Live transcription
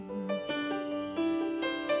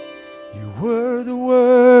were the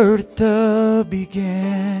Word at the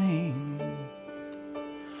beginning,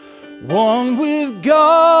 one with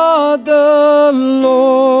God the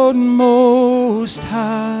Lord Most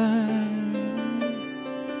High.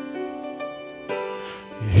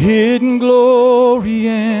 Hidden glory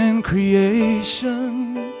and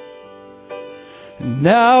creation,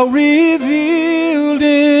 now revealed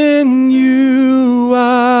in you,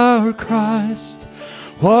 our Christ.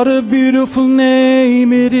 What a beautiful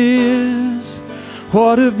name it is.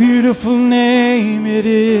 What a beautiful name it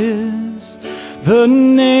is. The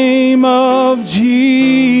name of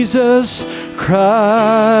Jesus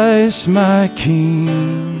Christ, my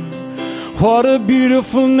King. What a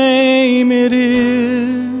beautiful name it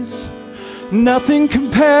is. Nothing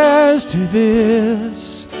compares to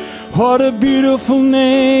this. What a beautiful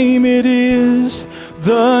name it is.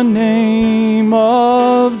 The name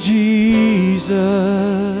of Jesus.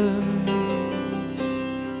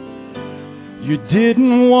 You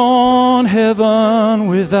didn't want heaven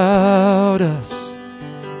without us,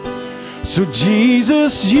 so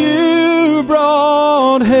Jesus, you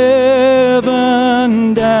brought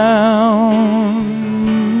heaven down.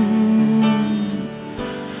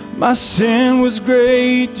 My sin was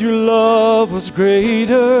great, your love was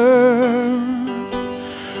greater.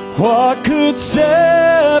 What could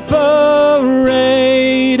separate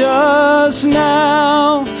us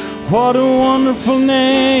now? What a wonderful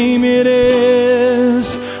name it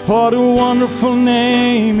is. What a wonderful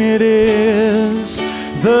name it is.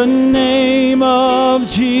 The name of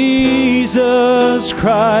Jesus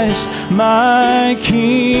Christ, my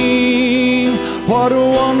King. What a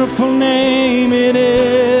wonderful name it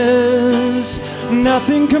is.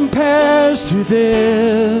 Nothing compares to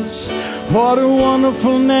this. What a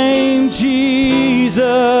wonderful name,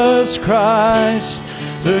 Jesus Christ,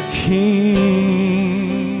 the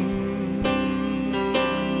King.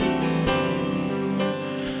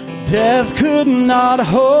 Death could not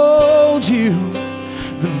hold you.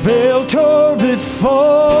 The veil tore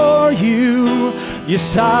before you. You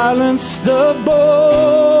silenced the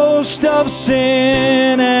boast of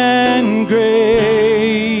sin and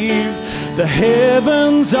grave. The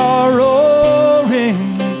heavens are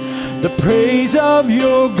roaring the praise of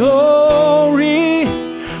your glory,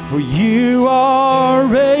 for you are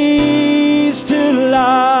raised to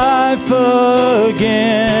life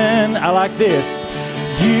again. I like this.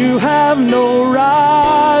 You have no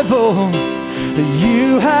rival,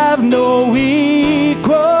 you have no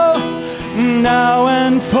equal, now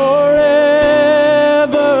and forever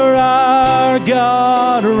our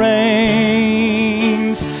God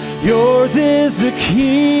reigns. Yours is the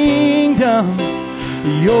kingdom,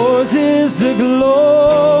 yours is the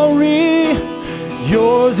glory,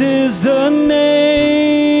 yours is the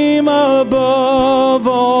name above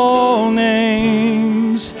all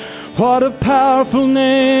names. What a powerful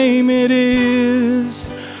name it is.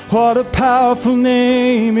 What a powerful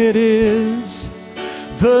name it is.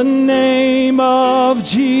 The name of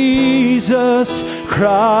Jesus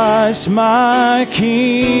Christ, my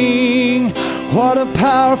King. What a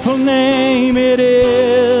powerful name it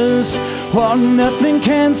is. What nothing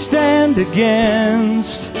can stand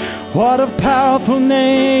against. What a powerful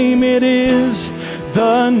name it is.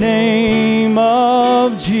 The name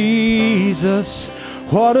of Jesus.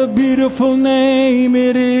 What a beautiful name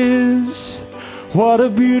it is. What a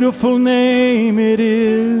beautiful name it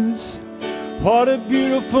is. What a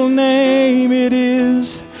beautiful name it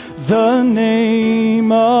is. The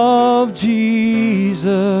name of Jesus.